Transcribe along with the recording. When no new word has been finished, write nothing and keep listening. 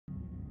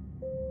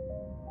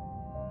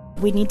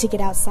We need to get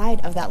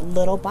outside of that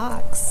little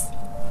box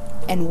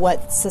and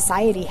what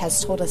society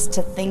has told us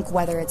to think,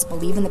 whether it's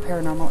believe in the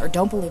paranormal or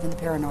don't believe in the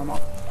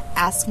paranormal.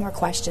 Ask more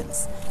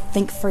questions.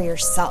 Think for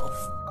yourself.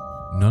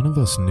 None of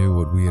us knew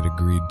what we had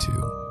agreed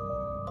to.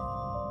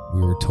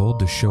 We were told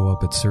to show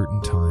up at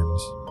certain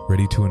times,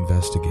 ready to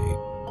investigate,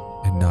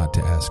 and not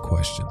to ask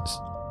questions.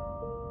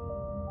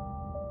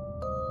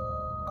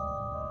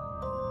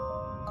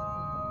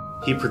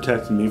 He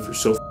protected me for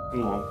so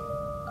long,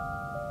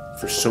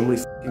 for so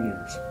many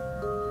years.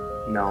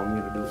 Now I'm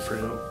going to do it for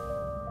him.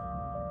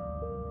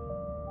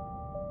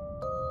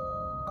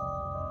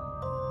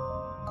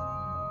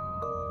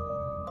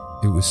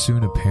 It was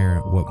soon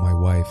apparent what my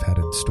wife had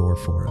in store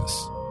for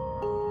us.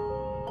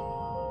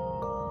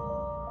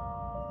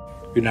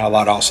 You're not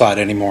allowed outside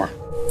anymore.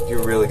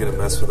 You're really going to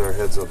mess with our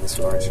heads on this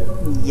one, aren't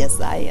you? Yes,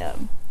 I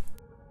am.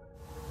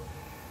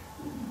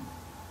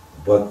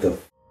 What the